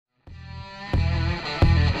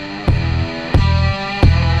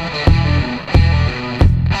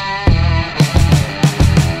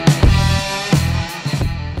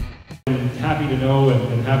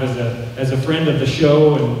have as a friend of the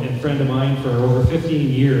show and friend of mine for over 15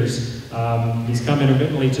 years. He's come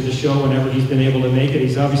intermittently to the show whenever he's been able to make it.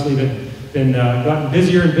 He's obviously gotten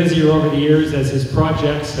busier and busier over the years as his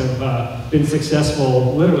projects have been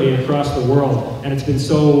successful literally across the world. And it's been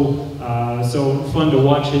so fun to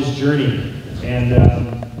watch his journey. And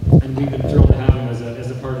we've been thrilled to have him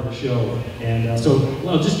as a part of the show. And so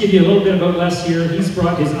I'll just give you a little bit about Les here. He's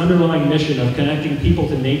brought his underlying mission of connecting people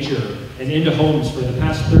to nature and into homes for the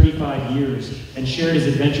past 35 years and shared his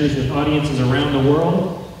adventures with audiences around the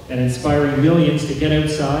world and inspiring millions to get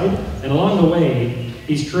outside. And along the way,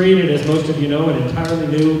 he's created, as most of you know, an entirely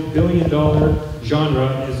new billion-dollar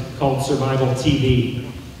genre called survival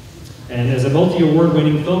TV. And as a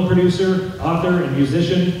multi-award-winning film producer, author, and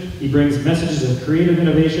musician, he brings messages of creative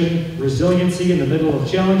innovation, resiliency in the middle of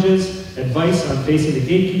challenges, advice on facing the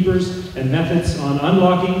gatekeepers, and methods on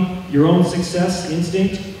unlocking your own success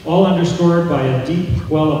instinct, all underscored by a deep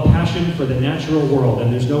well of passion for the natural world.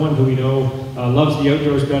 And there's no one who we know loves the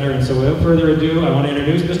outdoors better. And so without further ado, I want to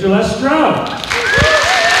introduce Mr. Les Stroud.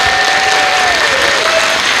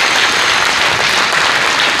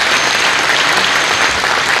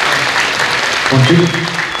 One, two.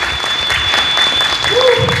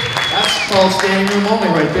 That's called standing room only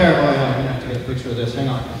right there. Oh yeah, I'm gonna have to get a picture of this. Hang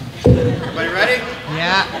on. Everybody ready?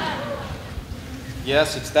 Yeah.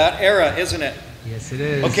 Yes, it's that era, isn't it? Yes, it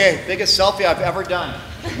is. Okay, biggest selfie I've ever done.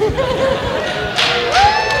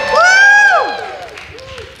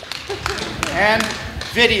 And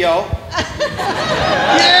video.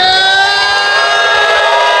 Yeah!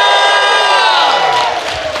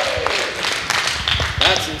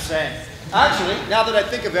 That's insane. Actually, now that I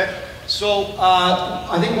think of it, so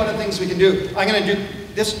I think one of the things we can do, I'm going to do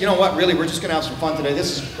this, you know what, really, we're just going to have some fun today.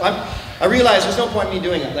 I realize there's no point in me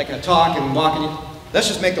doing it, like a talk and walking. Let's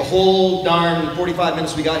just make the whole darn 45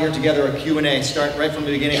 minutes we got here together a Q&A, start right from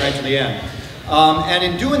the beginning right to the end. And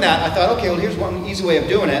in doing that, I thought, okay, well, here's one easy way of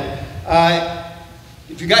doing it.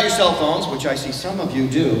 If you got your cell phones, which I see some of you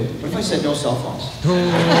do, what if I said no cell phones?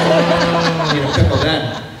 Need a pickle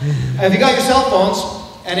then. If you got your cell phones,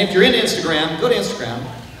 and if you're into Instagram, go to Instagram,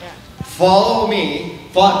 follow me,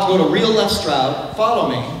 go to Real Les Stroud, follow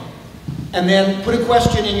me, and then put a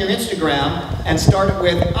question in your Instagram and start it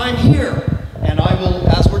with, I'm here. And I will,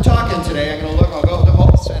 as we're talking today, I'm going to look, I'll go to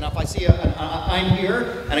hosts, and if I see I'm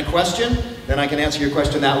here and a question, then I can answer your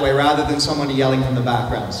question that way rather than someone yelling from the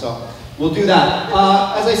background. So we'll do that.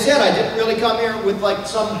 As I said, I didn't really come here with like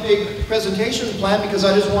some big presentation plan because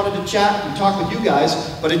I just wanted to chat and talk with you guys,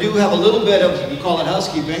 but I do have a little bit of, we call it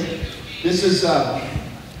housekeeping. This is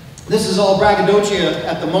all braggadocio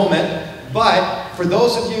at the moment, but for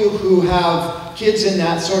those of you who have kids in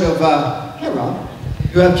that sort of, hey Rob,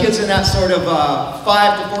 who have kids in that sort of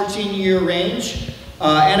 5 to 14 year range,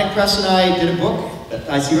 Annick Press and I did a book that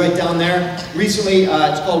I see right down there recently.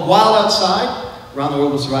 It's called Wild Outside, Around the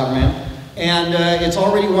World with Survivor Man. And it's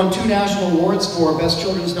already won 2 national awards for Best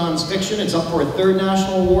Children's Nonfiction. It's up for a 3rd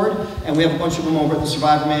national award, and we have a bunch of them over at the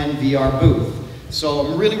Survivor Man VR booth. So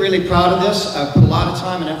I'm really, really proud of this. I've put a lot of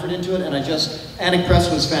time and effort into it, and Annick Press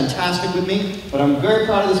was fantastic with me, but I'm very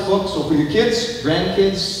proud of this book. So for your kids,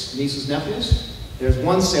 grandkids, nieces, nephews, there's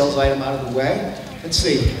one sales item out of the way. Let's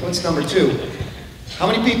see, what's number 2? How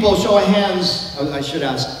many people, show of hands, I should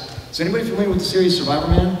ask, is anybody familiar with the series Survivor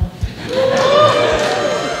Man?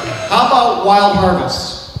 How about Wild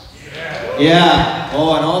Harvest? Yeah.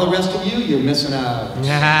 Oh, and all the rest of you, you're missing out.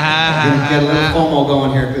 Get a little FOMO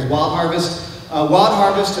going here, because Wild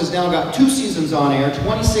Harvest has now got 2 seasons on air,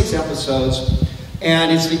 26 episodes,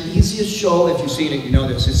 and it's the easiest show, if you've seen it, you know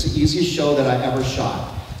this, it's the easiest show that I ever shot.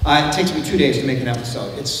 It takes me 2 days to make an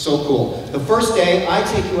episode. It's so cool. The first day, I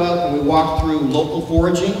take you out and we walk through local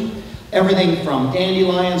foraging, everything from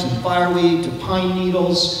dandelions and fireweed to pine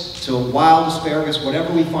needles to wild asparagus,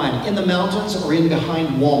 whatever we find, in the mountains or in behind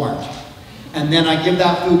Walmart. And then I give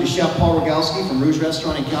that food to Chef Paul Rogalski from Rouge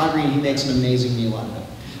Restaurant in Calgary, and he makes an amazing meal out of it.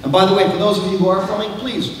 And by the way, for those of you who are filming,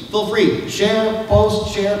 please, feel free. Share,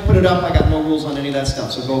 post, share, put it up. I got no rules on any of that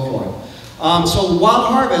stuff, so go for it. So Wild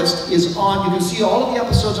Harvest is on, you can see all of the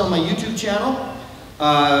episodes on my YouTube channel,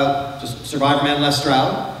 just Survivor Man Les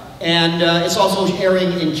Stroud. And it's also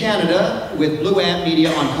airing in Canada with Blue Ant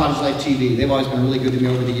Media on Cottage Life TV. They've always been really good to me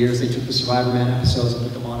over the years. They took the Survivor Man episodes and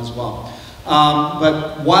put them on as well.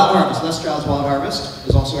 But Wild Harvest, Les Stroud's Wild Harvest,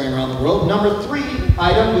 is also airing around the world. Number 3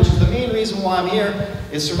 item, which is the main reason why I'm here,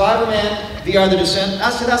 is Survivor Man, VR The Descent.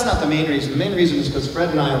 Actually, that's not the main reason. The main reason is because Fred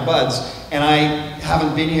and I are buds, and I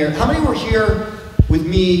haven't been here. How many were here with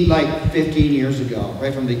me like 15 years ago,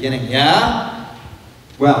 right from the beginning? Yeah?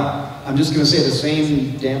 Well, I'm just going to say the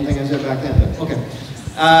same damn thing I said back then, but okay.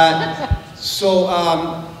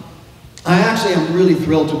 I actually am really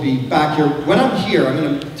thrilled to be back here. When I'm here, I'm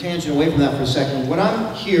going to tangent away from that for a second. When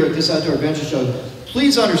I'm here at this Outdoor Adventure Show,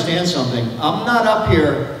 please understand something. I'm not up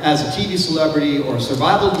here as a TV celebrity or a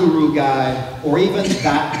survival guru guy or even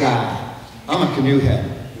that guy. I'm a canoe head.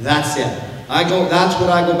 That's it. That's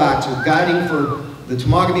what I go back to, guiding for the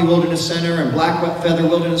Temagami Wilderness Center and Black Feather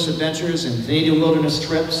Wilderness Adventures and Canadian Wilderness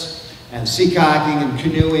Trips and sea kayaking and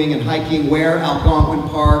canoeing and hiking where Algonquin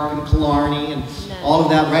Park and Killarney and all of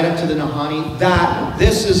that, right up to the Nahanni.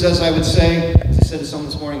 This is, as I would say, as I said to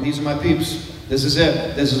someone this morning, these are my peeps. This is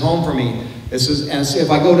it. This is home for me. And so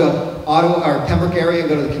if I go to Ottawa or Pembroke area,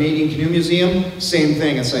 go to the Canadian Canoe Museum, same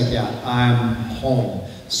thing. It's like, yeah, I'm home.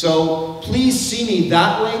 So please see me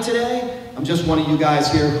that way today. I'm just one of you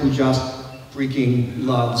guys here who just freaking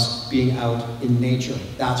loves being out in nature.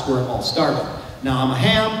 That's where it all started. Now I'm a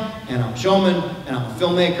ham, and I'm a showman, and I'm a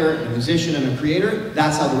filmmaker, and a musician, and a creator.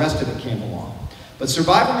 That's how the rest of it came along. But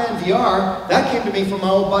Survivorman VR, that came to me from my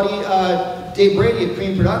old buddy Dave Brady at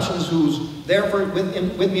Cream Productions, who's there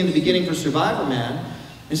with me in the beginning for Survivorman.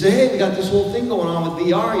 He said, hey, we got this whole thing going on with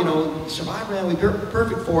VR, you know, Survivorman, we're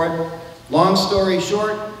perfect for it. Long story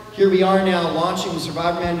short, here we are now launching the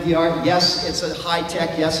Survivorman VR. Yes, it's a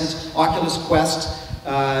high-tech, yes, it's Oculus Quest.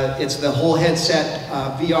 It's the whole headset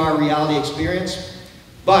VR reality experience.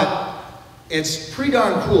 But it's pretty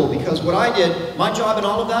darn cool because what I did, my job in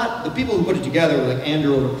all of that, the people who put it together were like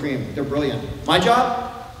Andrew over Cream. They're brilliant. My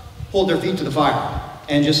job, hold their feet to the fire.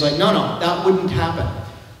 And just like, no, that wouldn't happen.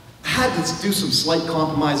 I had to do some slight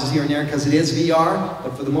compromises here and there because it is VR,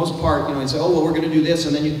 but for the most part, you know, you say, oh, well, we're going to do this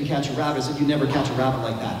and then you can catch a rabbit. I said, you never catch a rabbit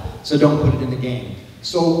like that. So don't put it in the game.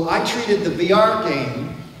 So I treated the VR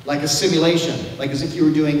game like a simulation, like as if you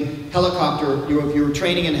were doing helicopter, if you were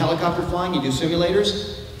training in helicopter flying, you do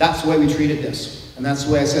simulators. That's the way we treated this. And that's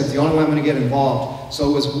the way I said, it's the only way I'm going to get involved. So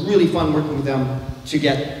it was really fun working with them to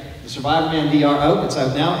get the Survivorman VR out. It's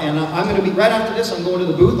out now. And I'm going to be, right after this, I'm going to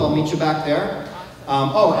the booth. I'll meet you back there.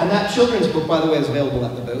 Oh, and that children's book, by the way, is available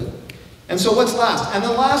at the booth. And so what's last? And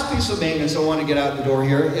the last piece of maintenance I want to get out the door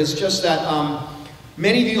here is just that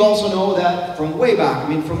many of you also know that from way back, I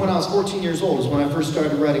mean, from when I was 14 years old is when I first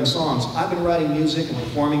started writing songs. I've been writing music and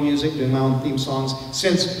performing music, doing my own theme songs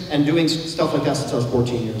and doing stuff like that since I was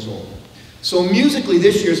 14 years old. So musically,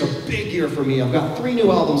 this year's a big year for me. I've got 3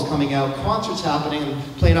 new albums coming out, concerts happening. I'm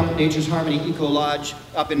playing up at Nature's Harmony Eco Lodge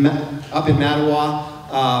up in Mattawa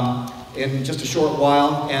in just a short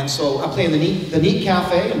while. And so I'm playing the Neat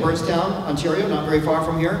Cafe in Burnstown, Ontario, not very far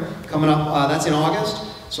from here, coming up, that's in August.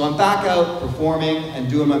 So I'm back out performing and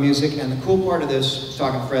doing my music, and the cool part of this, I was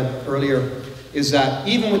talking to Fred earlier, is that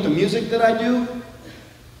even with the music that I do,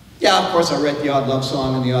 yeah, of course I write the odd love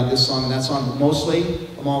song and the odd this song and that song, but mostly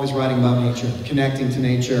I'm always writing about nature, connecting to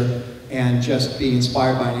nature, and just being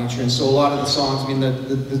inspired by nature. And so a lot of the songs, I mean,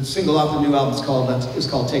 the single off the new album is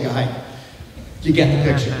called Take a Hike. You get the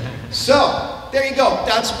picture. So, there you go.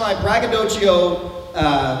 That's my braggadocio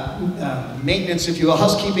maintenance, if you will,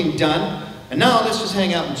 housekeeping done. And now let's just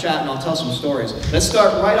hang out and chat and I'll tell some stories. Let's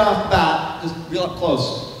start right off the bat, just real up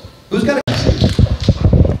close. Who's got a...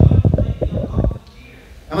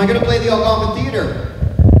 Am I going to play the Algonquin Theater?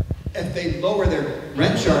 If they lower their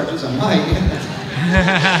rent charges, I might.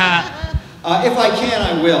 If I can,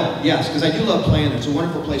 I will, yes, because I do love playing. It's a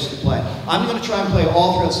wonderful place to play. I'm going to try and play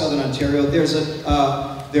all throughout Southern Ontario.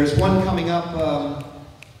 There's one coming up,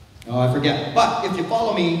 oh, I forget. But if you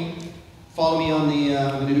follow me on the,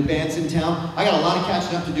 I'm going to do bands in town. I got a lot of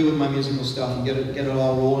catching up to do with my musical stuff and get it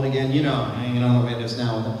all rolling again. You know the way it is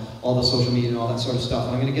now with all the social media and all that sort of stuff.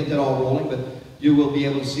 And I'm going to get that all rolling, but you will be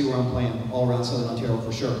able to see where I'm playing all around Southern Ontario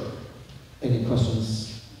for sure. Any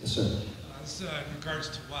questions? Yes, sir. In regards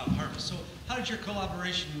to Wild Harvest. So how did your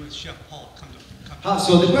collaboration with Chef Paul come to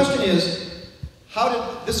So the question is,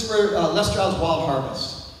 this is for Les Stroud's Wild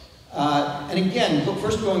Harvest. And again,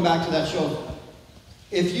 first going back to that show,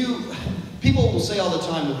 people will say all the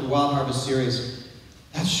time with the Wild Harvest series,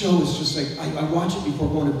 that show is just like, I watch it before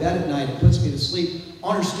going to bed at night, it puts me to sleep.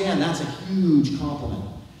 Understand, that's a huge compliment.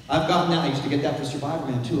 I've gotten that, I used to get that for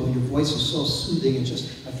Survivorman too. Your voice is so soothing and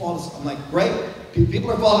just, I'm like, great,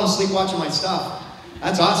 people are falling asleep watching my stuff.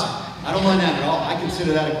 That's awesome. I don't mind that at all. I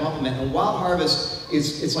consider that a compliment. And Wild Harvest,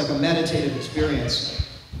 it's like a meditative experience.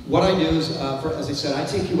 What I do is, as I said, I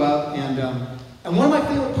take you out and one of my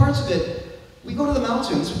favorite parts of it, we go to the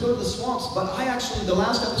mountains, we go to the swamps, but the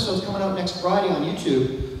last episode's coming out next Friday on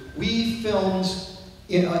YouTube. We filmed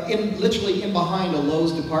literally in behind a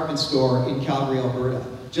Lowe's department store in Calgary, Alberta.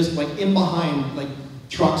 Just like in behind, like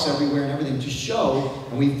trucks everywhere and everything to show.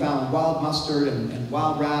 And we found wild mustard and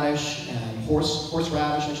wild radish and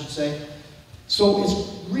horseradish, I should say. So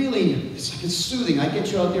it's soothing. I get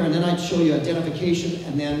you out there and then I'd show you identification,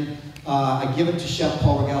 and then I give it to Chef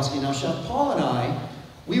Paul Rogalski. Now Chef Paul and I,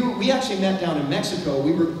 we actually met down in Mexico.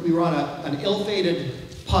 We were on an ill-fated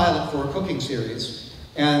pilot for a cooking series,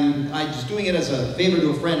 and I was doing it as a favor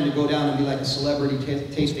to a friend to go down and be like a celebrity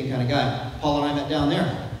tasting kind of guy. Paul and I met down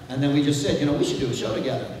there, and then we just said, we should do a show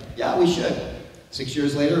together. Yeah, we should. 6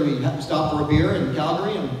 years later, we stopped for a beer in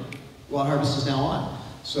Calgary, and Wild Harvest is now on.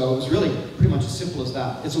 So it was really pretty much as simple as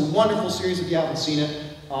that. It's a wonderful series if you haven't seen it,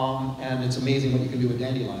 and it's amazing what you can do with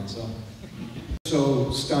dandelion.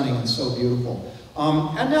 So stunning and so beautiful.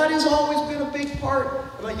 And that has always been a big part.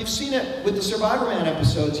 You've seen it with the Survivor Man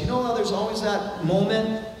episodes. You know how there's always that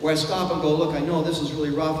moment where I stop and go, look, I know this is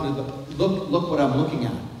really rough, but look what I'm looking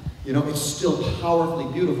at. It's still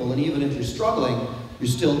powerfully beautiful, and even if you're struggling, you're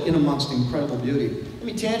still in amongst incredible beauty. Let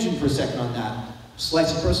me tangent for a second on that.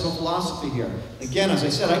 Slice of personal philosophy here. Again, as I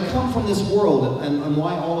said, I come from this world, and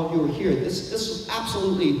why all of you are here. This was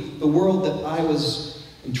absolutely the world that I was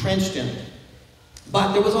entrenched in.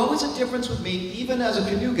 But there was always a difference with me, even as a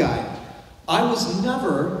canoe guide. I was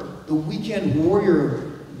never the weekend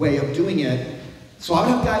warrior way of doing it. So I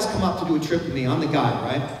would have guys come up to do a trip with me. I'm the guide,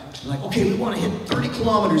 right? I'm like, okay, we want to hit 30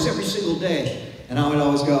 kilometers every single day. And I would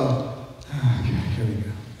always go, okay, here we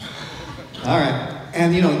go. All right.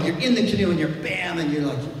 And you're in the canoe and you're bam, and you're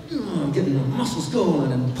like, I'm getting the muscles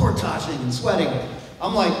going and portaging and sweating.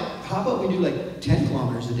 I'm like, how about we do like 10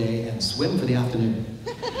 kilometers a day and swim for the afternoon?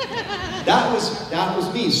 That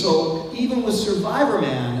was me. So even with Survivor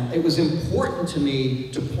Man, it was important to me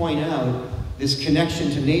to point out this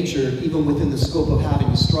connection to nature, even within the scope of having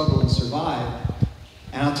to struggle and survive.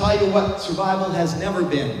 And I'll tell you what survival has never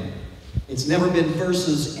been. It's never been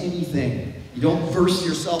versus anything. You don't verse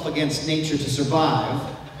yourself against nature to survive.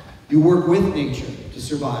 You work with nature to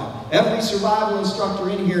survive. Every survival instructor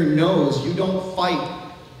in here knows you don't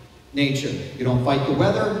fight nature. You don't fight the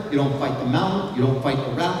weather, you don't fight the mountain, you don't fight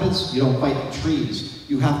the rapids, you don't fight the trees.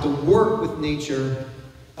 You have to work with nature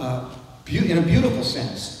in a beautiful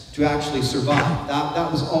sense to actually survive.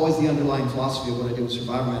 That was always the underlying philosophy of what I did with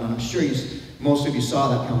Survivor Man, and I'm sure most of you saw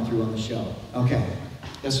that come through on the show. Okay.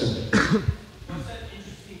 Yes, sir. What's that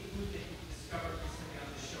interesting food that you discovered recently on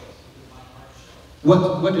the show, the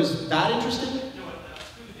Wild Harvest show? What is that interesting? No,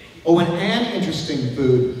 food that you... Oh, an interesting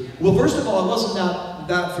food. Well, first of all, I wasn't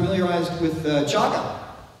that familiarized with chaga,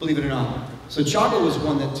 believe it or not. So chaga was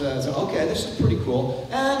one that said, okay, this is pretty cool.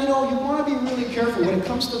 And you want to be really careful when it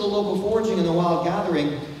comes to the local foraging and the wild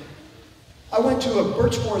gathering. I went to a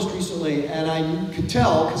birch forest recently, and I could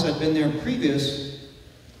tell, because I'd been there previous,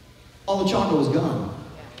 all the chaga was gone.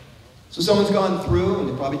 So someone's gone through, and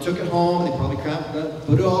they probably took it home, and they probably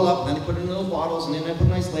put it all up, and then they put it in little bottles, and then they put a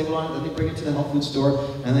nice label on it, then they bring it to the health food store,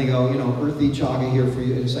 and they go, earthy chaga here for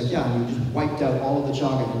you. And it's like, yeah, you just wiped out all of the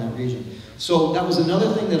chaga in that region. So that was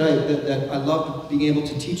another thing that I loved being able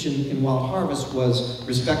to teach in Wild Harvest was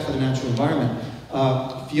respect for the natural environment.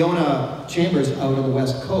 Fiona Chambers out on the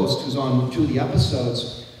West Coast, who's on 2 of the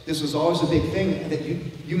episodes, this was always a big thing that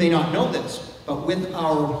you may not know this, but with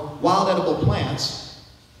our wild edible plants,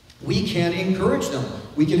 we can encourage them.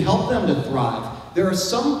 We can help them to thrive. There are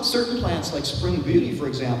some certain plants, like Spring Beauty, for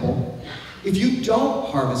example, if you don't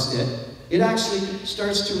harvest it, it actually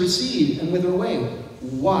starts to recede and wither away.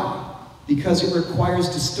 Why? Because it requires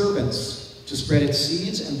disturbance to spread its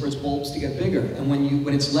seeds and for its bulbs to get bigger. And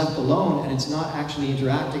when it's left alone and it's not actually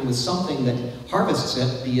interacting with something that harvests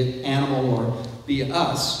it, be it animal or be it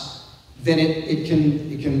us, then it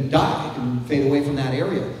can die, it can fade away from that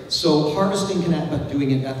area. So harvesting can happen, but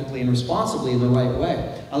doing it ethically and responsibly in the right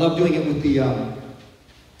way. I love doing it with the,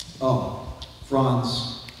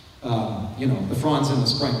 fronds, the fronds in the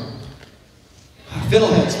spring.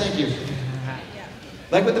 Fiddleheads, thank you.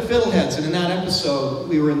 Like with the fiddleheads, and in that episode,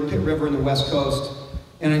 we were in the Pitt River in the West Coast,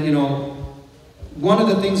 and one of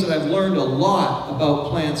the things that I've learned a lot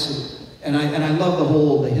about plants, and I love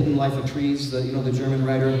the Hidden Life of Trees, the German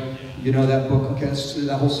writer, that book, okay,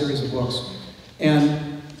 that whole series of books.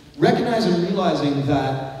 And recognizing and realizing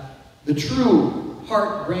that the true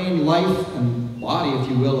heart, brain, life, and body, if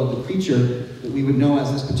you will, of the creature that we would know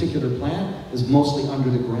as this particular plant is mostly under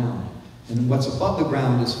the ground. And what's above the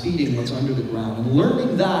ground is feeding what's under the ground. And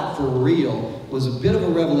learning that for real was a bit of a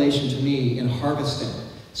revelation to me in harvesting.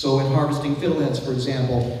 So in harvesting fiddleheads, for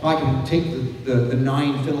example, I can take the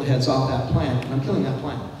 9 fiddleheads off that plant, and I'm killing that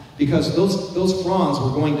plant. Because those fronds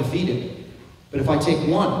were going to feed it. But if I take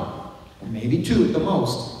 1, or maybe 2 at the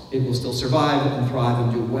most, it will still survive and thrive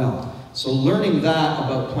and do well. So learning that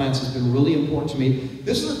about plants has been really important to me.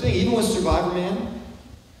 This is the thing, even with Survivor Man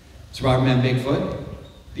Bigfoot,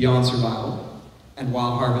 Beyond Survival, and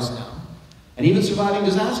Wild Harvest now. And even surviving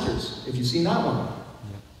disasters, if you've seen that one.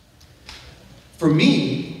 For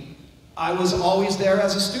me, I was always there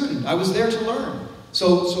as a student. I was there to learn.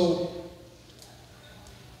 So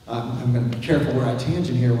I'm going to be careful where I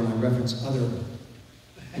tangent here when I reference other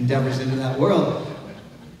endeavors into that world.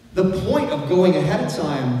 The point of going ahead of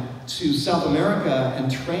time to South America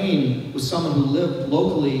and train with someone who lived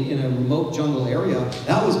locally in a remote jungle area,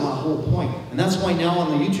 that was my whole point. And that's why now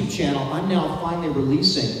on the YouTube channel, I'm now finally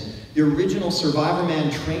releasing the original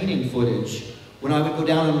Survivorman training footage when I would go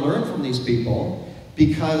down and learn from these people,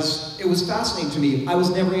 because it was fascinating to me. I was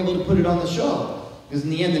never able to put it on the show, because in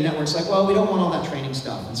the end the network's like, well, we don't want all that training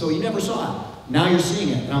stuff, and so you never saw it. Now you're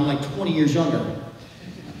seeing it, and I'm like 20 years younger.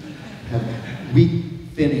 Have weak,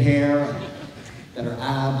 thin hair, better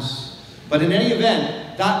abs. But in any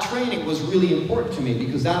event, that training was really important to me,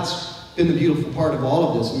 because that's been the beautiful part of all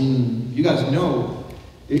of this. I mean, you guys know,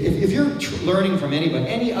 if you're learning from anybody,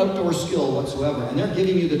 any outdoor skill whatsoever, and they're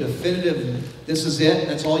giving you the definitive, this is it,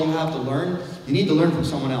 that's all you have to learn, you need to learn from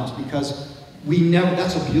someone else, because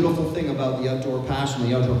that's a beautiful thing about the outdoor passion,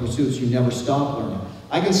 the outdoor pursuits, you never stop learning.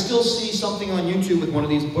 I can still see something on YouTube with one of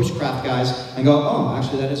these bushcraft guys and go, oh,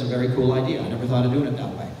 actually that is a very cool idea. I never thought of doing it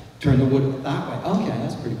that way. Turn the wood that way. Okay,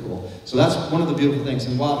 that's pretty cool. So that's one of the beautiful things,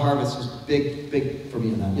 and Wild Harvest is big for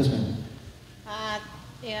me in that. Yes, ma'am?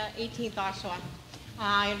 Yeah, 18th Oshawa.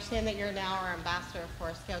 I understand that you're now our ambassador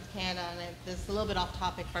for Scouts Canada, and this is a little bit off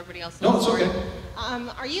topic for everybody else. No, it's okay.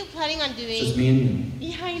 Are you planning on doing... It's just me and you.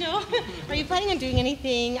 Yeah, I know. Are you planning on doing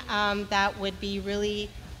anything that would be really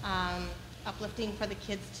uplifting for the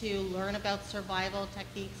kids to learn about survival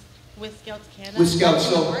techniques with Scouts Canada? With Scouts.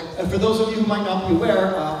 So, for those of you who might not be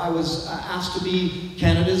aware, I was asked to be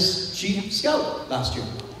Canada's Chief Scout last year.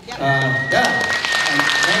 Yep. Yeah, and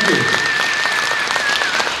thank you.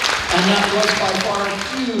 And that was by far a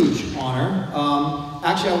huge honor.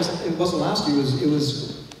 Actually, it wasn't last year, it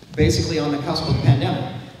was basically on the cusp of the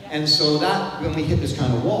pandemic. And so that, when we hit this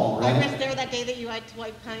kind of wall, right? I was there that day that you had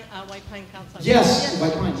White Pine Council. Yes,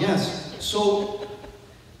 White Pine, yes. So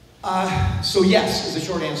yes, is the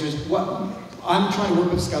short answer is, I'm trying to work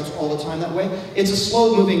with Scouts all the time that way. It's a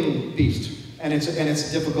slow-moving beast. And it's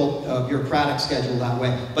a difficult bureaucratic schedule that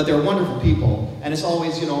way, but they're wonderful people, and it's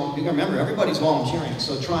always, you know, remember, everybody's volunteering,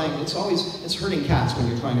 so it's hurting cats when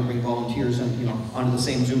you're trying to bring volunteers and, you know, onto the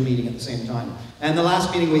same Zoom meeting at the same time. And the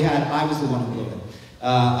last meeting we had, I was the one who blew it.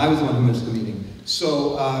 I was the one who missed the meeting.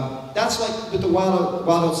 So that's like with the Wild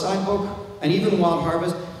Outside book, and even Wild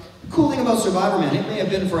Harvest. The cool thing about Survivorman, it may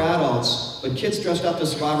have been for adults, but kids dressed up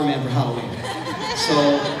as Survivorman for Halloween.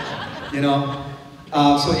 So, you know.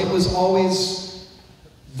 So it was always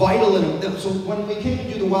vital, and so when we came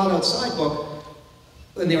to do the Wild Outside book,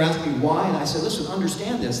 and they were asking me why, and I said, listen,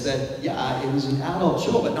 understand this, that yeah, it was an adult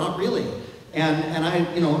show, but not really. And I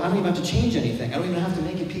don't even have to change anything. I don't even have to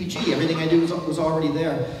make it PG. Everything I do was already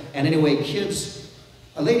there. And anyway, kids,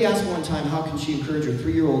 a lady asked me one time, how can she encourage her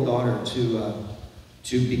 3-year-old daughter to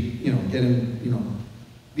be,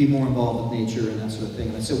 be more involved with nature and that sort of thing.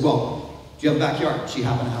 And I said, well, do you have a backyard? She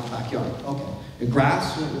happened to have a backyard. Okay.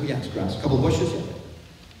 Grass? Yes, grass. A couple of bushes? Yeah.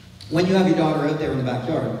 When you have your daughter out there in the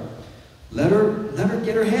backyard, let her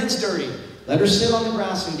get her hands dirty. Let her sit on the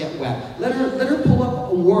grass and get wet. Let her pull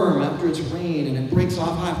up a worm after it's rained and it breaks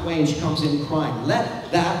off halfway and she comes in crying.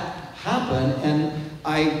 Let that happen. And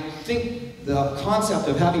I think the concept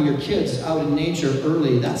of having your kids out in nature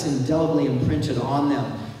early, that's indelibly imprinted on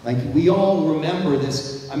them. Like, we all remember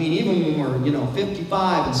this. I mean, even when we're,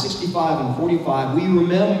 55 and 65 and 45, we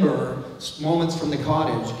remember moments from the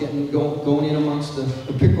cottage, going in amongst the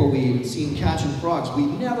pickleweed and seeing catching frogs. We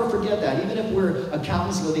never forget that. Even if we're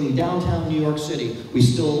accountants living in downtown New York City,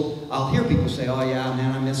 I'll hear people say, oh yeah,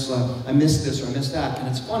 man, I miss this or I miss that. And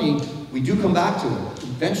it's funny, we do come back to it.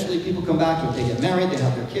 Eventually people come back to it. They get married, they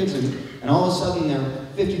have their kids, and all of a sudden they're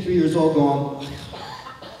 53 years old going,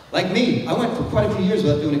 like me, I went for quite a few years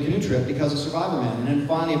without doing a canoe trip because of Survivorman. And then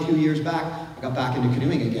finally, a few years back, I got back into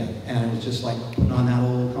canoeing again. And it was just like putting on that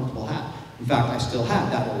old comfortable hat. In fact, I still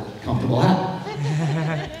have that old comfortable hat.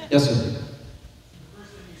 Yes, sir. The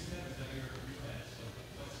first thing you said is that you're a canoe head, so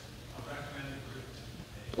what's a recommended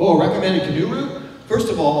route? Oh, recommended canoe route? First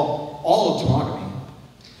of all of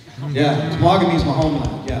Temagami. Yeah, Temagami is my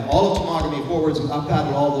homeland. Yeah, all of Temagami, forwards, and I've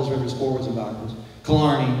paddled all those rivers forwards and backwards.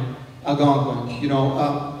 Killarney, Algonquin,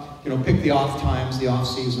 pick the off times, the off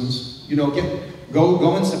seasons.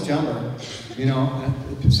 Go in September.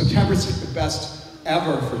 September's the best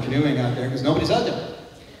ever for canoeing out there because nobody's out there.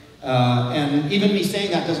 And even me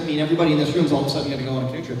saying that doesn't mean everybody in this room is all of a sudden going to go on a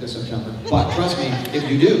canoe trip this September. But trust me, if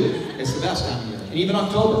you do, it's the best time of year. And even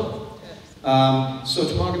October. So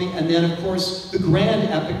Temagami, and then of course the grand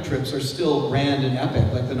epic trips are still grand and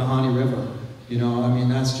epic, like the Nahanni River. You know, I mean,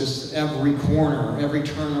 that's just every corner, every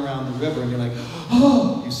turn around the river, and you're like,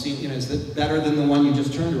 oh, you've seen, you know, is it better than the one you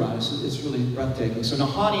just turned around? It's really breathtaking. So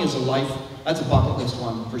Nahanni is a life, that's a bucket list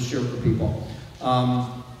one for sure for people.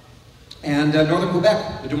 Northern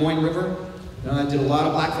Quebec, the Des Moines River. You know, I did a lot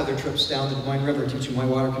of blackfeather trips down the Des Moines River teaching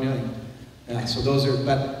whitewater canoeing. Yeah, so those are,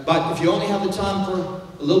 but if you only have the time for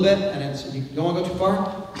a little bit, and you don't want to go too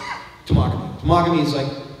far, Temagami. Temagami is like,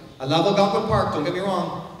 I love Algonquin Park, don't get me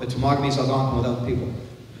wrong, but Temagami is Algonquin without the people.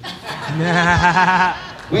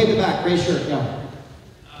 Way in the back, gray shirt, yeah. In a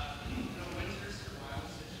winter survival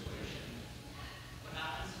situation, what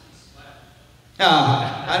happens if you sweat? I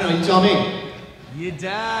don't know, you tell me. You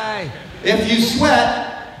die. If you sweat,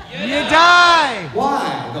 You die.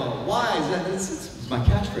 why though? Why is that? It's my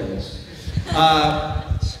catchphrase. I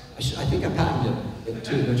think I patented it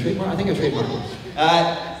too. The trademark? I think I trademarked it.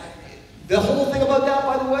 The whole thing about that,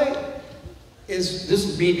 by the way, is this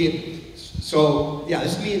is me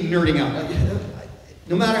nerding out.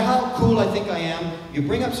 No matter how cool I think I am, you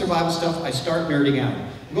bring up survival stuff, I start nerding out.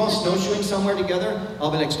 We go on snowshoeing somewhere together,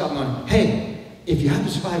 I'll be like, stop going, hey, if you had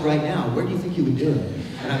to survive right now, where do you think you would do it?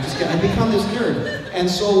 And I become this nerd. And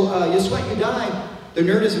so you sweat, you die. The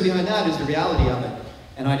nerdism behind that is the reality of it.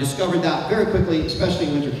 And I discovered that very quickly, especially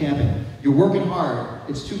in winter camping. You're working hard,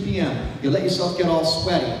 it's 2 p.m. You let yourself get all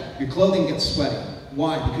sweaty. Your clothing gets sweaty.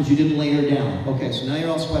 Why? Because you didn't layer down. Okay, so now you're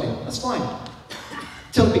all sweaty. That's fine.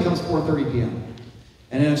 Till it becomes 4:30 p.m.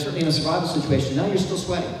 And then certainly in a survival situation, now you're still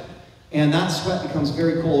sweaty. And that sweat becomes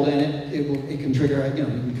very cold, and it can trigger, you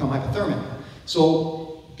can become hypothermic.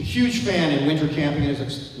 So, huge fan in winter camping is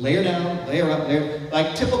just layer down, layer up, layer.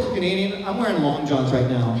 Like typical Canadian, I'm wearing long johns right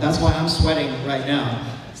now. That's why I'm sweating right now.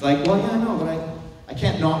 It's like, well, yeah, I know, but I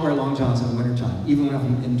can't not wear long johns in the wintertime, even when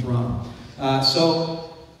I'm in Toronto. So,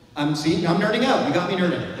 I'm nerding out. You got me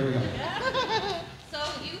nerding. There we go. So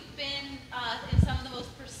you've been in some of the most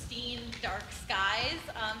pristine dark skies.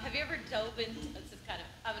 Have you ever dove into, this is kind of,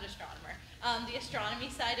 I'm an astronomer, the astronomy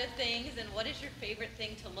side of things, and what is your favorite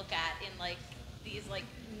thing to look at in like these like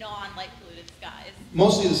non-light polluted skies?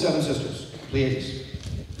 Mostly the Seven Sisters, Pleiades.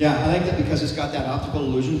 Yeah, I like that because it's got that optical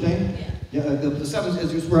illusion thing. Yeah. The Seven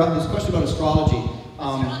Sisters, this question about astrology.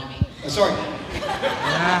 Astronomy. Sorry.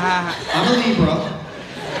 I'm a Libra.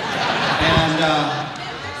 And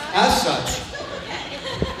as such,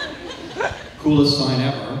 coolest sign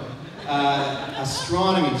ever.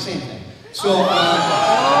 Astronomy, same thing. So,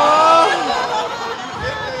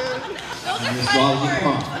 astrology,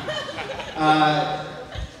 come on.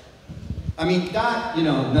 I mean, that,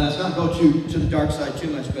 let's not go to the dark side too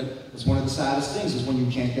much, but it's one of the saddest things is when you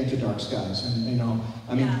can't get to dark skies. And,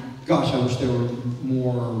 gosh, I wish there were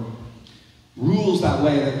more rules that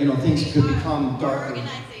way that, things could become darker.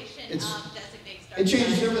 It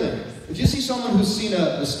changes everything. If you see someone who's seen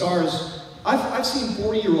the stars, I've seen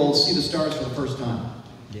 40-year-olds see the stars for the first time.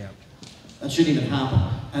 Yeah. That shouldn't even happen.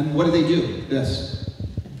 And what do? This.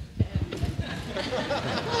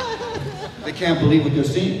 They can't believe what they're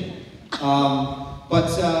seeing. I'm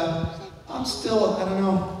still, I don't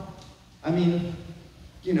know. I mean,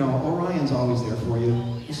 Orion's always there for you.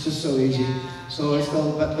 It's just so easy. So it's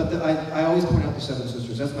still, I always point out the Seven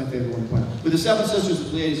Sisters. That's my favorite one to point out. With the Seven Sisters of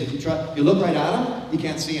Pleiades, if you look right at them, you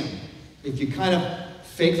can't see them. If you kind of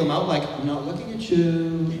fake them out, like I'm not looking at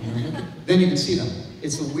you, then you can see them.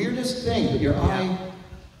 It's the weirdest thing, but your eye,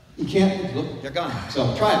 you can't look. They're gone.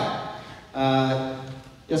 So try it.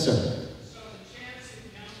 Yes, sir. So the chance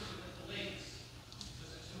encounter with the lynx,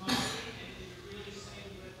 does it come up and you really say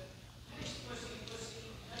with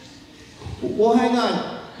pussy? Well, hang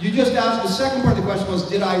on. You just asked, the second part of the question was,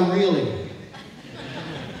 did I really?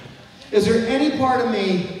 Is there any part of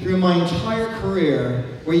me through my entire career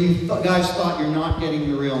where you guys thought you're not getting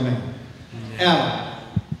the real me? Ever.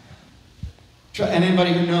 And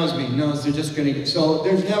anybody who knows me knows they're just going to get, so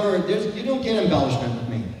you don't get embellishment with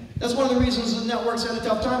me. That's one of the reasons the networks had a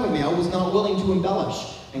tough time with me. I was not willing to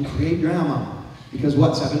embellish and create drama. Because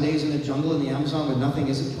 7 days in the jungle in the Amazon where nothing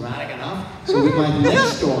isn't dramatic enough? So with my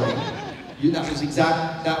next story,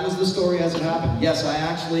 that was the story as it happened. Yes,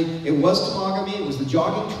 it was Temagami. It was the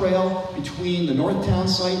jogging trail between the North Town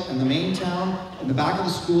site and the main town, in the back of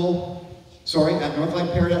the school, at Northland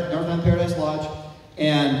Paradise Lodge.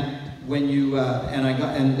 And when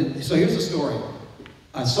so here's the story.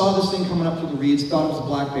 I saw this thing coming up through the reeds, thought it was a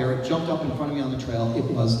black bear. It jumped up in front of me on the trail. It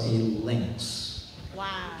was a lynx. Wow.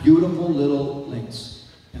 Beautiful little lynx.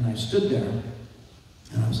 And I stood there,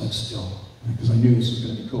 and I was like, still. Because I knew this was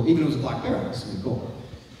going to be cool. Even if it was a black bear, this was going to be cool.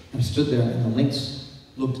 And I stood there, and the lynx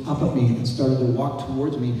looked up at me and started to walk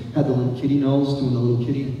towards me, had the little kitty nose, doing the little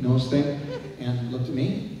kitty nose thing, and looked at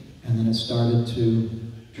me, and then it started to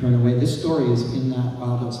turn away. This story is in that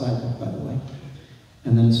Wild Outside book, by the way.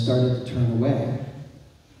 And then it started to turn away.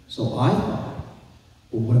 So I thought,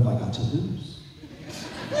 well, what have I got to lose?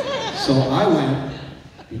 So I went,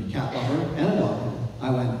 being a cat lover and a dog lover, I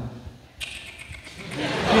went,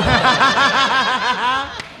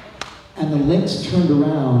 and the lynx turned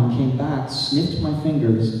around, came back, sniffed my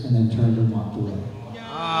fingers, and then turned and walked away.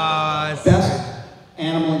 Best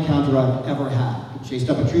animal encounter I've ever had. Chased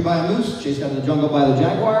up a tree by a moose, chased out of the jungle by the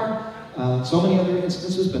jaguar, so many other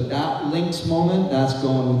instances, but that lynx moment, that's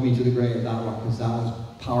going with me to the grave, that one, because that was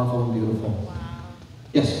powerful and beautiful. Wow.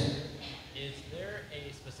 Yes? Is there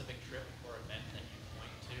a specific trip or event that you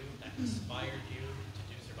point to that inspired you to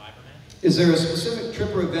do Survivor Man? Is there a specific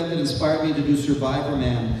trip or event that inspired me to do Survivor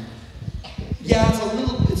Man? Yeah,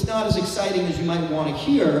 it's not as exciting as you might want to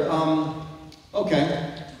hear.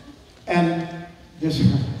 Okay. And there's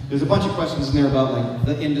a bunch of questions in there about like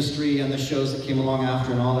the industry and the shows that came along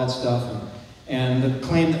after and all that stuff, and the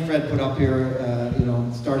claim that Fred put up here,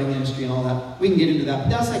 starting the industry and all that. We can get into that, but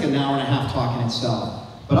that's like an hour and a half talk in itself.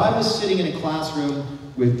 But I was sitting in a classroom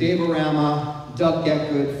with Dave Arama, Doug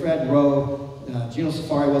Getgood, Fred Rowe, Gino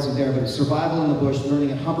Safari wasn't there, but Survival in the Bush,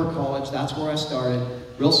 learning at Humber College. That's where I started.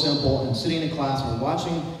 Real simple. And sitting in a class, we're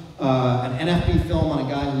watching an NFB film on a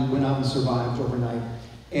guy who went out and survived overnight.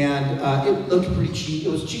 And it looked pretty cheesy.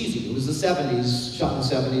 It was cheesy. It was the 70s, shot in the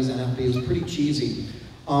 70s, NFB. It was pretty cheesy.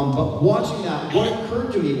 But watching that, what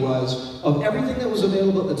occurred to me was, of everything that was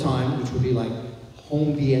available at the time, which would be like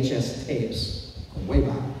home VHS tapes, way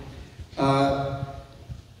back,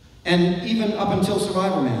 and even up until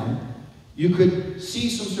Survivor Man, you could see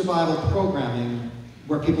some survival programming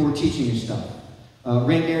where people were teaching you stuff.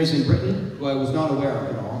 Reindeers in Britain, who I was not aware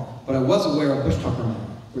of at all, but I was aware of Bush Tucker Man,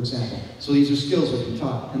 for example. So these are skills that we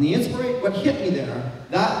taught. And the inspiration, what hit me there,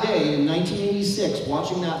 that day in 1986,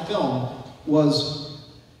 watching that film, was,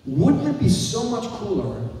 wouldn't it be so much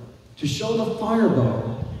cooler to show the fire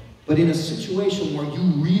bow, but in a situation where you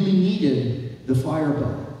really needed the fire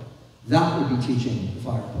bow? That would be teaching the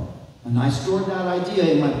fire bow. And I stored that idea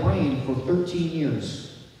in my brain for 13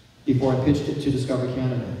 years before I pitched it to Discovery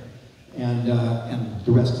Canada. And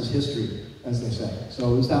the rest is history, as they say.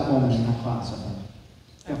 So it was that moment in that class, I think.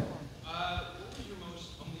 Yeah. What was your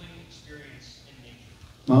most humbling experience in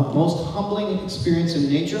nature? Most humbling experience in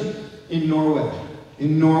nature? In Norway.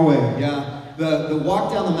 In Norway, yeah. The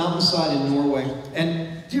walk down the mountainside in Norway.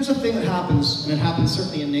 And here's the thing that happens, and it happens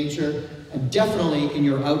certainly in nature, and definitely in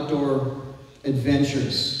your outdoor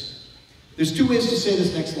adventures. There's two ways to say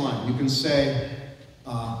this next line. You can say,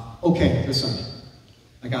 okay, listen,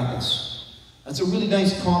 I got this. That's a really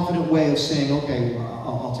nice, confident way of saying, okay,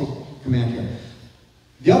 I'll take command here.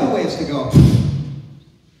 The other way is to go,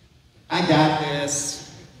 I got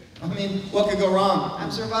this. I mean, what could go wrong? I'm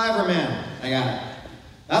Survivor Man. I got it.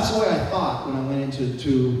 That's the way I thought when I went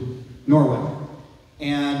into Norway.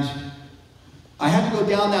 And I had to go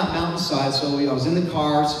down that mountainside, so I was in the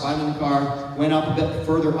car, survived in the car, went up a bit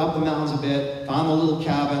further, up the mountains a bit, found a little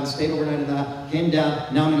cabin, stayed overnight in that, came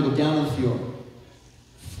down, now I'm gonna go down to the fjord.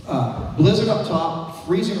 Blizzard up top,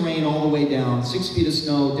 freezing rain all the way down, 6 feet of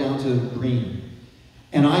snow down to green.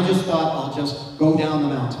 And I just thought, I'll just go down the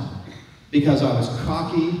mountain. Because I was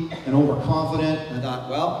cocky and overconfident, and I thought,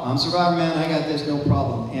 well, I'm Survivor Man, I got this, no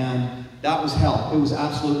problem. And that was hell. It was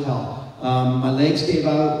absolute hell. My legs gave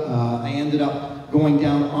out. I ended up going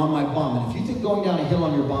down on my bum. And if you think going down a hill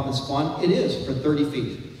on your bum is fun, it is for 30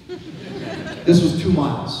 feet. This was 2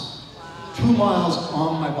 miles. 2 miles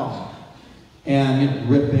on my bum. And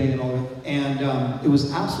ripping and all that. And it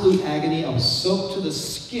was absolute agony. I was soaked to the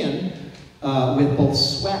skin with both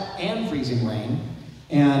sweat and freezing rain.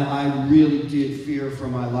 And I really did fear for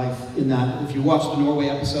my life in that. If you watch the Norway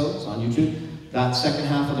episode, it's on YouTube, that second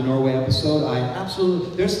half of the Norway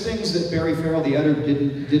episode, there's things that Barry Farrell, the editor,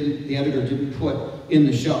 didn't put in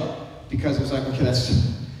the show. Because it was like, okay,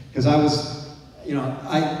 because I was,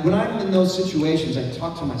 when I'm in those situations, I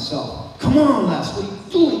talk to myself. Come on, Les, what are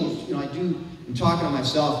you doing? I'm talking to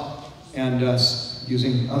myself and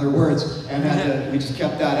using other words, and we just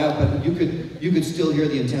kept that out. But you could still hear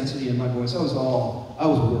the intensity in my voice. I was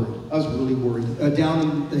worried. I was really worried.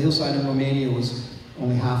 Down the hillside in Romania was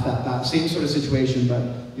only half that bad. Same sort of situation, but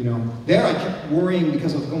there I kept worrying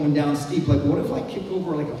because I was going down steep. Like, what if I kick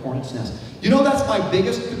over like a hornet's nest? That's my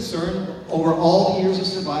biggest concern over all the years of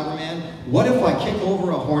Survivor Man. What if I kick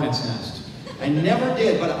over a hornet's nest? I never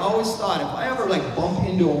did, but I always thought if I ever bump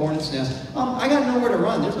into a hornet's nest, I got nowhere to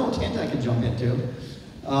run. There's no tent I can jump into.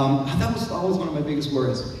 That was always one of my biggest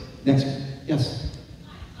worries. Next, yes.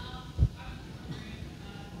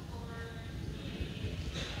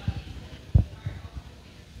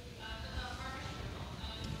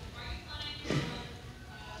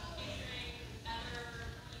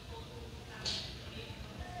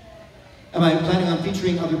 Am I planning on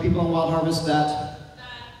featuring other people on Wild Harvest that?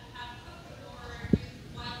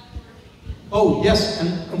 Oh, yes,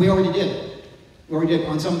 and we already did. We already did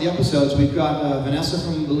on some of the episodes. We've got Vanessa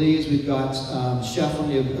from Belize, we've got Chef from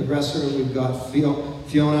The Aggressor, we've got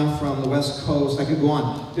Fiona from the West Coast. I could go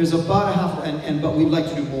on. There's about a half, but we'd like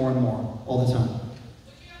to do more and more all the time. Would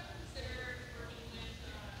you ever consider working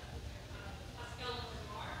with Pascal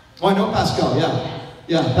or Oh, I know Pascal, yeah.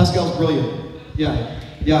 Yeah, Pascal's brilliant. Yeah.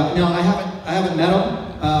 Yeah, no, I haven't met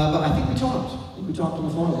him, but I think we talked. I think we talked on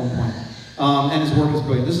the phone at one point. And his work is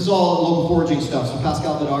brilliant. This is all local foraging stuff. So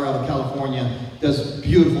Pascal Vidar out of California does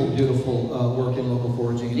beautiful, beautiful work in local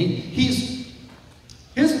foraging. And here's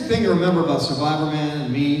the thing to remember about Survivorman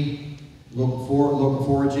and me, local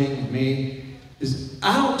foraging and me, is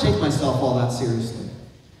I don't take myself all that seriously.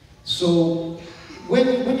 So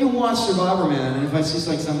when you watch Survivorman, and if I see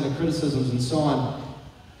like some of the criticisms and so on,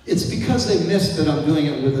 it's because they missed that I'm doing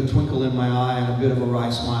it with a twinkle in my eye and a bit of a wry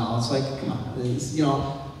smile. It's like, come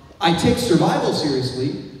on, I take survival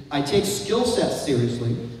seriously, I take skill sets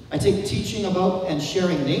seriously, I take teaching about and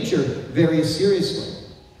sharing nature very seriously.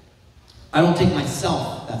 I don't take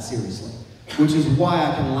myself that seriously, which is why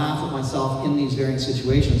I can laugh at myself in these varying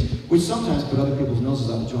situations, which sometimes put other people's noses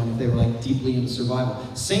out of joint if they were like deeply into survival.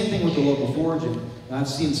 Same thing with the local foraging. I've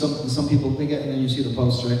seen some people think it, and then you see the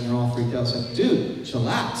posts, right, and they're all freaked out. It's like, dude,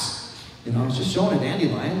 chillax. I was just showing a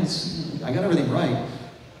dandelion. I got everything right.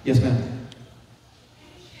 Yes, ma'am.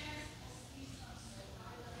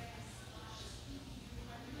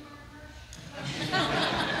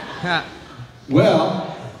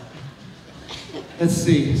 Well, let's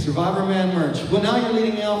see, Survivorman merch. Well, now you're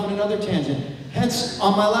leading me off on another tangent. Hence,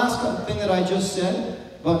 on my last thing that I just said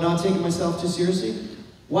about not taking myself too seriously,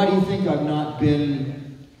 why do you think I've not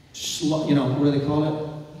been, what do they call it?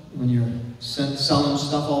 When you're selling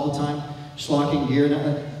stuff all the time, schlocking gear.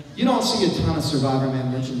 You don't see a ton of Survivorman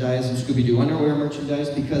merchandise and Scooby-Doo underwear merchandise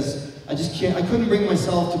because I couldn't bring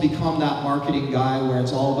myself to become that marketing guy where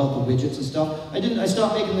it's all about the widgets and stuff. I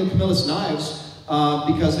stopped making the Camillus knives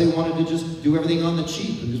because they wanted to just do everything on the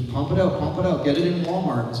cheap and just pump it out, get it in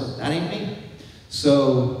Walmart. And so that ain't me.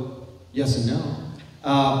 So, yes and no.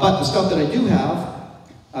 But the stuff that I do have,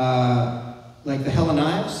 like the Hella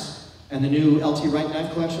knives and the new LT Wright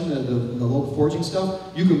knife collection, the local foraging stuff,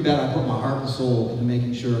 you can bet I put my heart and soul into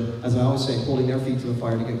making sure, as I always say, holding their feet to the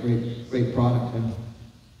fire to get great product.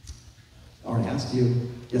 I already asked you.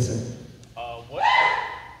 Yes, sir.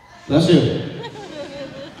 Bless you.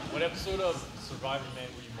 What episode of Survivorman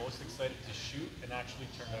were you most excited to shoot and actually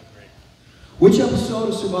turned out great? Which episode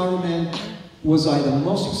of Survivorman was I the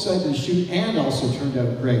most excited to shoot and also turned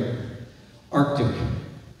out great? Arctic.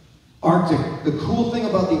 The cool thing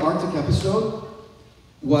about the Arctic episode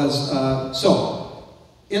was,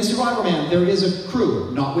 in Survivorman, there is a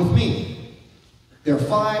crew, not with me. They're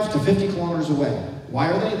 5 to 50 kilometers away. Why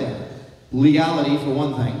are they there? Legality, for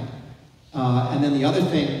one thing. And then the other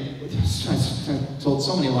thing, I told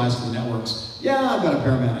so many lies to the networks. Yeah, I've got a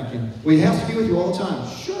paramedic. And we have to be with you all the time.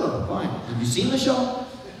 Sure, fine. Have you seen the show?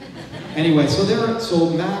 Anyway, so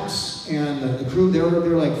Max and the crew, they're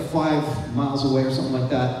like 5 miles away or something like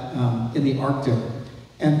that in the Arctic.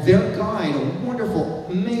 And their guide, a wonderful,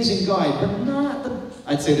 amazing guide, but not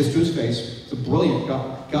I'd say this to his face, it's a brilliant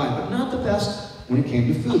guide, but not the best when it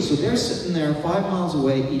came to food. So they're sitting there 5 miles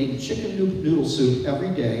away eating chicken noodle soup every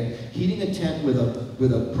day, heating a tent with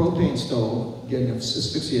a propane stove, getting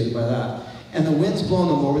asphyxiated by that. And the wind's blowing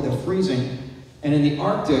them over, they're freezing. And in the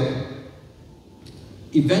Arctic,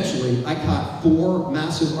 eventually, I caught 4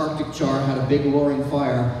 massive Arctic char, had a big roaring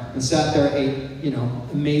fire, and sat there, ate,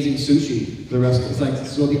 amazing sushi for the rest of it. It's like,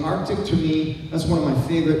 so the Arctic to me, that's one of my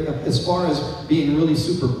favorite, as far as being really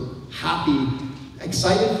super happy,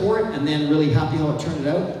 excited for it, and then really happy how it turned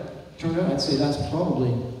out, I'd say that's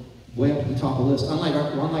probably way up at the top of the list. Unlike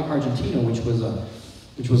Argentina, which was a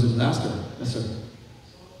disaster. Yes, sir.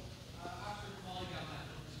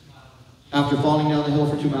 After falling down the hill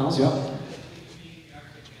for 2 miles, yep.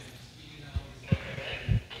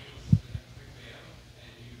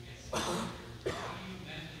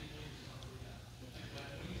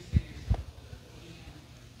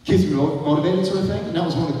 Keeps me motivated, sort of thing. And that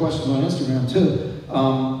was one of the questions on Instagram too,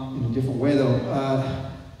 in a different way though.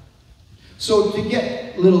 So to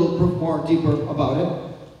get a little more deeper about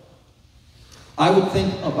it, I would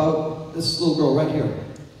think about this little girl right here,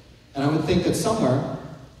 and I would think that somewhere,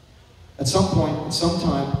 at some point, at some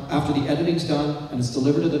time, after the editing's done and it's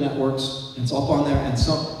delivered to the networks, and it's up on there, and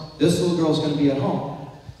this little girl's going to be at home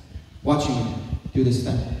watching me do this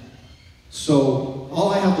thing. So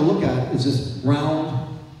all I have to look at is this round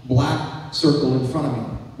black circle in front of me,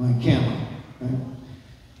 my camera, right?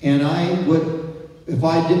 And I would, if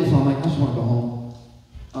I didn't film, I'm like, I just want to go home.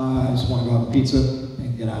 I just want to go have a pizza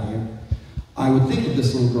and get out of here. I would think of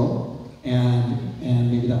this little girl and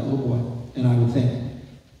maybe that little boy, and I would think,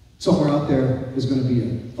 somewhere out there is going to be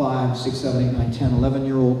a 5, 6, 7, 8, 9, 10,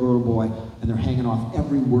 11-year-old girl or boy, and they're hanging off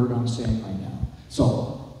every word I'm saying right now.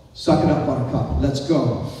 So, suck it up, buttercup. Let's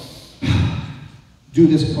go. Do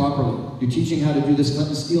this properly. You're teaching how to do this flint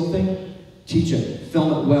and steel thing? Teach it.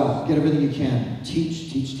 Film it well. Get everything you can.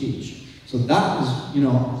 Teach, teach, teach. So that was,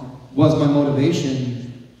 was my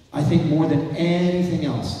motivation, I think, more than anything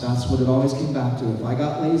else. That's what it always came back to. If I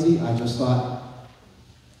got lazy, I just thought,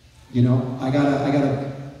 I got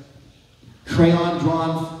a crayon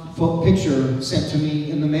drawn picture sent to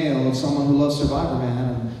me in the mail of someone who loves Survivor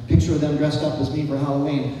Man, and a picture of them dressed up as me for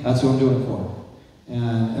Halloween. That's who I'm doing it for.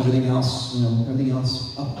 And everything else,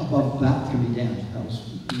 above that can be damned. That was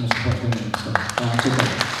the most important thing. So,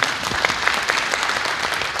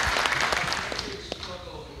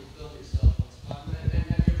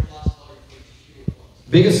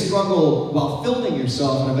 biggest struggle while filming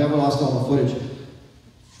yourself, and I've ever lost all the footage.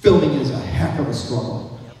 Filming is a heck of a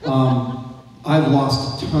struggle. I've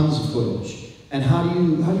lost tons of footage. And how do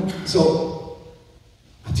you, so,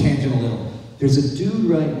 a tangent a little. There's a dude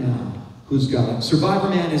right now who's got, Survivor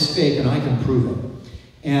Man is fake and I can prove it.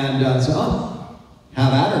 And so,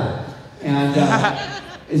 have at her. And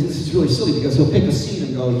it's really silly because he'll pick a scene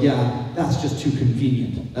and go, yeah, that's just too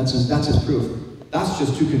convenient. That's his proof. That's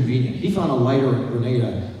just too convenient. He found a lighter in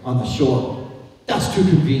Grenada on the shore. That's too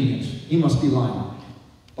convenient. He must be lying.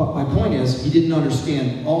 But my point is, he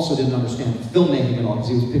also didn't understand filmmaking at all, because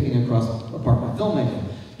he was picking apart my filmmaking.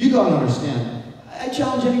 You gotta understand, I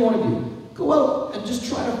challenge any one of you, go out and just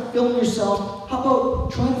try to film yourself. How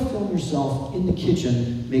about try to film yourself in the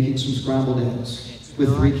kitchen making some scrambled eggs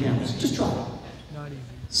with 3 cameras? Just try it.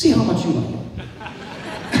 See how much you like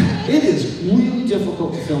it. It is really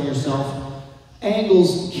difficult to film yourself.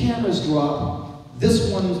 Angles, cameras drop. This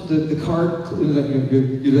one, the card,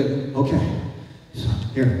 you're like, okay. So,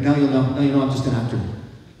 here, now you'll know. Now you know I'm just an actor.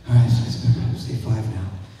 All right, so it's day 5 now.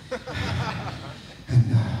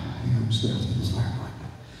 And I think I'm just going to have to this fire going.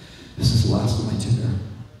 This is the last of my Tinder.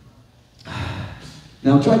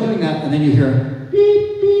 Now try doing that, and then you hear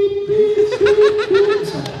beep, beep, beep, beep,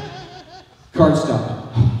 beep. Like, card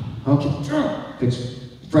stopped. Okay, fix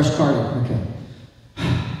fresh card. Okay.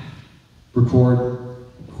 Record.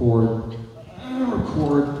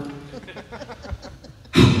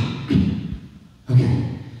 Okay,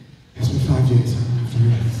 it's been 5 days. I'm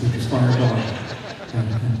gonna have to this fire going.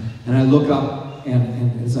 And I look up,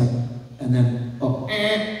 and it's like, and then,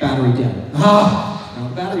 battery dead. Now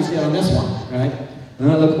the battery's dead on this one, right? And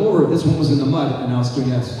then I look over, this one was in the mud, and now it's doing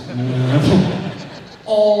this.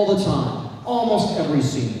 All the time, almost every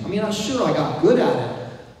scene. I mean, I'm sure I got good at it,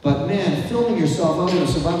 but man, filming yourself out in a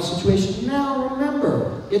survival situation, now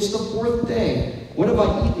remember, it's the 4th day. What have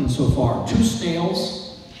I eaten so far? 2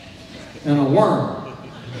 snails and a worm.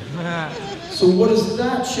 So what is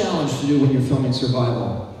that challenge to do when you're filming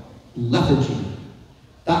survival? Lethargy.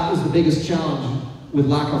 That was the biggest challenge with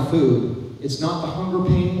lack of food. It's not the hunger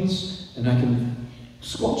pains, and I can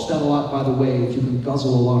squelch that a lot, by the way, if you can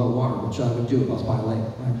guzzle a lot of water, which I would do if I was by a lake,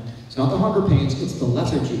 right? It's not the hunger pains, it's the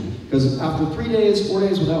lethargy. Because after 3 days, 4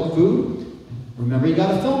 days without food, remember you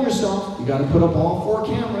gotta film yourself. You gotta put up all 4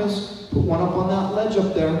 cameras, put one up on that ledge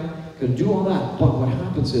up there, gotta do all that. But what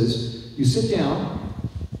happens is, you sit down,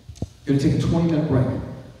 you're gonna take a 20-minute break.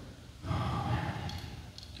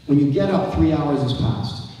 When you get up, 3 hours has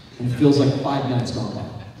passed, and it feels like 5 minutes gone by.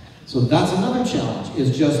 So that's another challenge,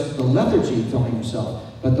 is just the lethargy of filming yourself.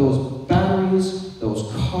 But those batteries,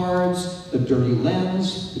 those cards, the dirty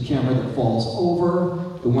lens, the camera that falls over,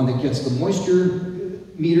 the one that gets the moisture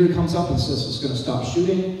meter comes up and says it's going to stop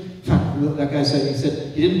shooting. In fact, that guy said,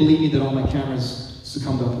 he didn't believe me that all my cameras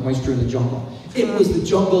succumbed to moisture in the jungle. It was the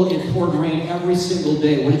jungle, it poured rain every single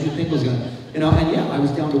day. What did you think was going to, and yeah, I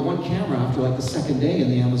was down to 1 camera after like the 2nd day in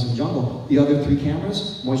the Amazon jungle. The other 3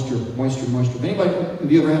 cameras, moisture. If anybody,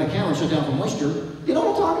 have you ever had a camera shut down for moisture, you know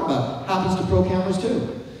what I'm talking about. Happens to pro cameras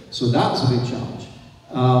too. So that was a big challenge.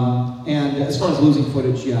 And as far as losing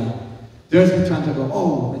footage, yeah. There's been times I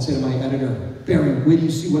go, I'd say to my editor, Barry, wait till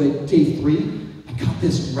you see what I, day 3, I got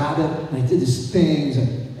this rabbit, and I did this thing,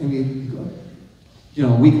 and a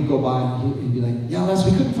week would go by, and he'd be like, yeah, Les,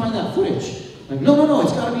 we couldn't find that footage. I'm like, no,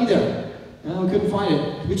 it's gotta be there. No, we couldn't find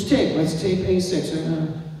it. Which tape? Let's tape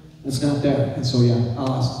A6. It's not there. And so yeah, I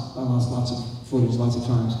lost lots of footage lots of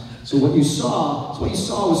times. So what you saw was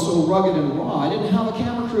so rugged and raw. I didn't have a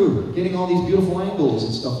camera crew getting all these beautiful angles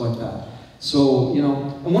and stuff like that. So, you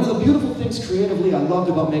know, and one of the beautiful things creatively I loved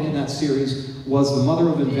about making that series was the mother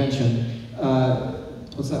of invention.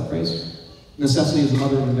 What's that phrase? Necessity is the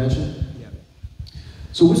mother of invention. Yeah.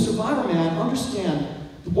 So with Survivor Man, understand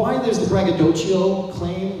why there's the braggadocio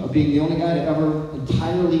claim of being the only guy to ever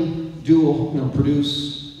entirely do,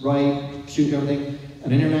 produce, write, shoot everything,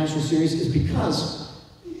 an international series, is because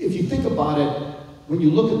if you think about it, when you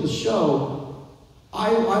look at the show, I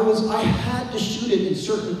had to shoot it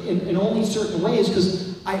in only certain ways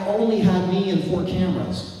because I only had me and 4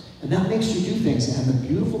 cameras. And that makes you do things. And the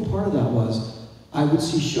beautiful part of that was I would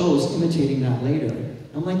see shows imitating that later.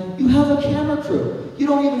 I'm like, you have a camera crew. You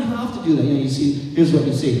don't even have to do that. You know, you see, here's what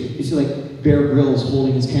you see. You see like Bear Grylls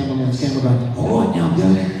holding his cameraman's camera going, all right, now I'm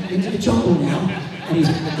going into the jungle now. And he's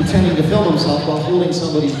pretending to film himself while holding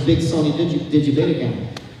somebody's big Sony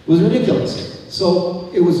Digibeta. It was ridiculous. So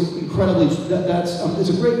it was incredibly, it's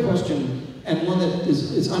a great question and one that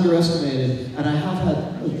is underestimated. And I have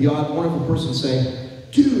had the odd wonderful person say,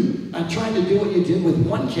 dude, I'm trying to do what you did with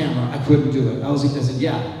 1 camera. I couldn't do it. I said,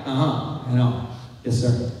 yeah, I know. Yes, sir.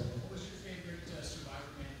 What was your favorite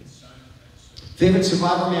Survivor Man and Son episode? Favorite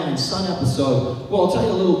Survivor Man and Son episode? Well, I'll tell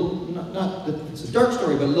you a little, it's a dark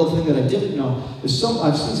story, but a little thing that I didn't know.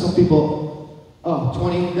 I've seen some people,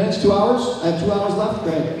 20 minutes, 2 hours? I have 2 hours left?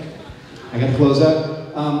 Great. I got to close out.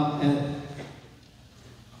 And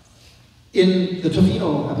in the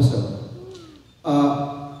Tofino episode,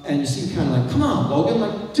 and you see kind of like, come on, Logan,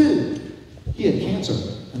 like, dude, he had cancer,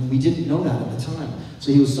 and we didn't know that at the time.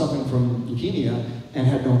 So he was suffering from leukemia and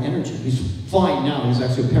had no energy. He's fine now. He's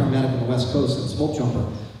actually a paramedic on the West Coast and a smoke jumper.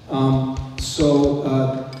 But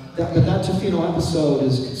that Tofino episode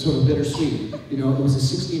is sort of bittersweet. You know, it was his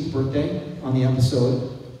 16th birthday on the episode,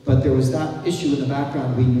 but there was that issue in the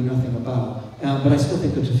background we knew nothing about. But I still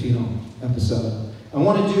think the Tofino episode. I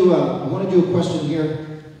want to do a question here.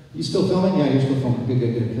 You still filming? Yeah, you're still filming.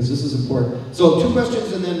 Good, because this is important. So 2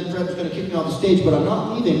 questions, and then Fred's going to kick me off the stage, but I'm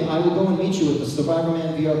not leaving. I will go and meet you at the Survivor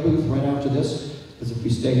Man VR booth right after this, because if we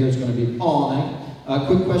stay here, it's going to be all night.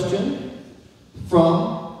 Quick question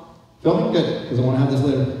from filming? Good, because I want to have this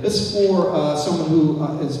later. This is for someone who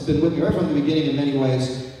has been with me right from the beginning in many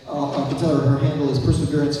ways. I can tell her handle is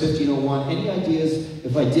Perseverance1501. Any ideas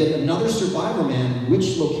if I did another Survivor Man,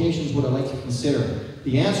 which locations would I like to consider?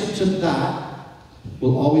 The answer to that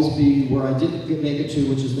will always be where I didn't make it to,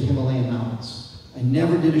 which is the Himalayan mountains. I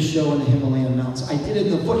never did a show in the Himalayan mountains. I did it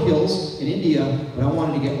in the foothills in India, but I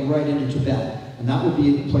wanted to get right into Tibet, and that would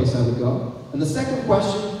be the place I would go. And the second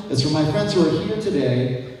question is for my friends who are here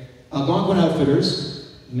today, Algonquin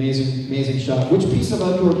Outfitters, amazing shot. Which piece of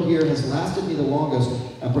outdoor gear has lasted me the longest,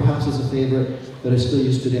 and perhaps is a favorite that I still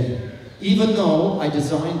use today? Even though I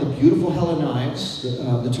designed the beautiful Hella knives,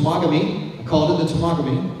 the Tamagami, I called it the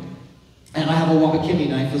Tamagami, and I have a Wabakimi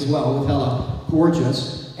knife as well with Hella,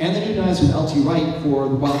 gorgeous. And the new knives with LT Wright for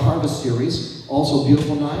the Wild Harvest series, also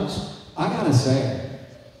beautiful knives. I gotta say,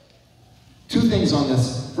 2 things on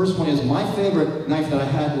this. First one is my favorite knife that I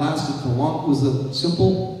had lasted for long was the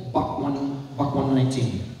simple Buck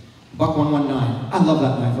 119, Buck 119. I love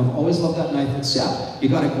that knife. I've always loved that knife, except you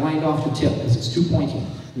gotta grind off the tip because it's too pointy.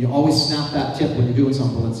 You always snap that tip when you're doing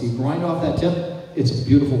something. Let's see, grind off that tip. It's a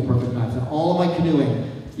beautiful, perfect knife. And all of my canoeing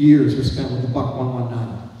years were spent with the Buck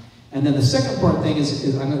 119. And then the second part thing is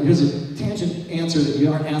here's a tangent answer that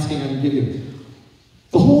you aren't asking, I'm going to give you.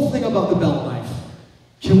 The whole thing about the belt knife,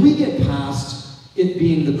 can we get past it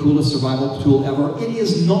being the coolest survival tool ever? It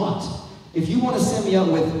is not. If you want to send me out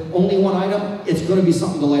with only 1 item, it's going to be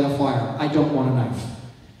something to light a fire. I don't want a knife.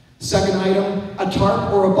 Second item, a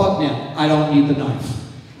tarp or a bug net. I don't need the knife.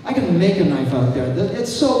 I can make a knife out there.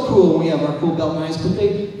 It's so cool when we have our cool belt knives, but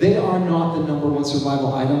they are not the #1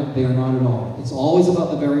 survival item. They are not at all. It's always about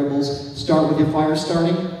the variables. Start with your fire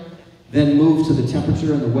starting, then move to the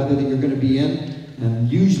temperature and the weather that you're going to be in. And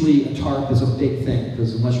usually a tarp is a big thing,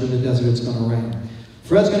 because unless you're in the desert, it's going to rain.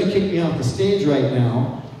 Fred's going to kick me off the stage right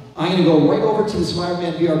now. I'm going to go right over to the Survivor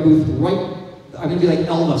Man VR booth, I'm going to be like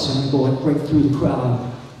Elvis. I'm going to go like right through the crowd.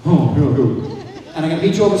 And I'm going to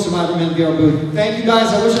meet you over at Survivor Man VR booth. Thank you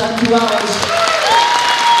guys. I wish I had 2 hours.